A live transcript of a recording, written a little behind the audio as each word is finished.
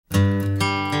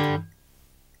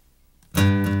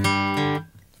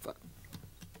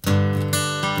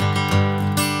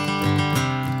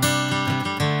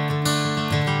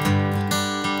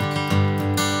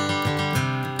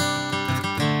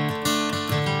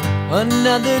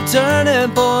Another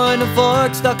turning point, a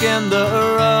fork stuck in the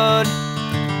road.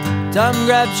 Time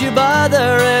grabs you by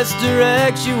the wrist,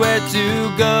 directs you where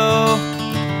to go.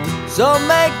 So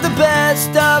make the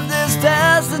best of this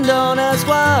test and don't ask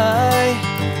why.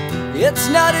 It's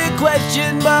not a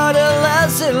question but a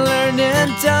lesson learned in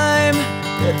time.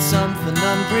 It's something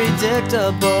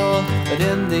unpredictable, but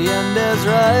in the end is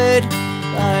right.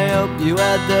 I hope you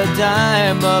had the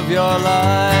time of your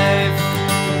life.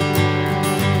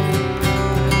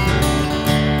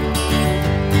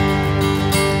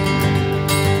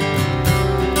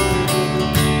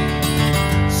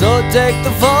 So take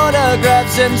the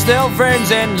photographs and still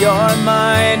frames in your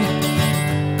mind,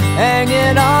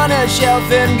 hanging on a shelf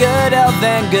in good health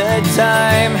and good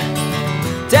time.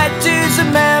 Tattoos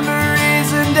of memories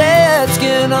and dead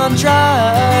skin on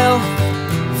trial.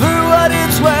 For what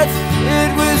it's worth,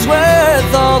 it was worth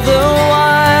all the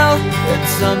while. It's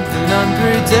something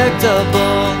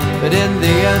unpredictable, but in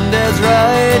the end is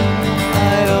right.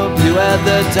 I hope you had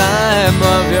the time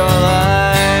of your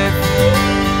life.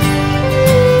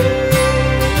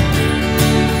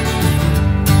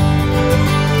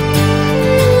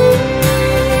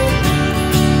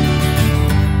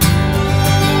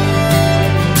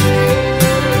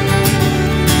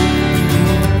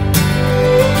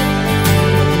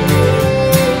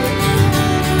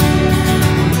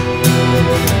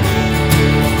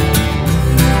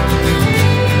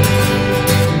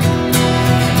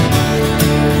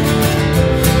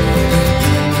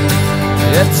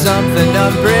 It's something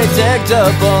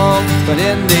unpredictable, but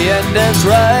in the end it's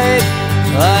right.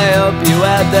 I hope you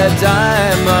had the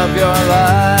time of your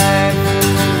life.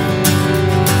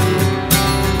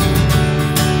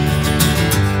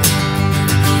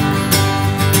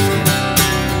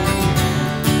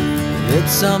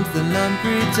 It's something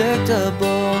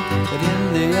unpredictable, but in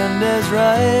the end is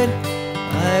right.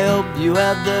 I hope you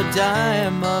had the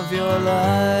time of your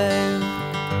life.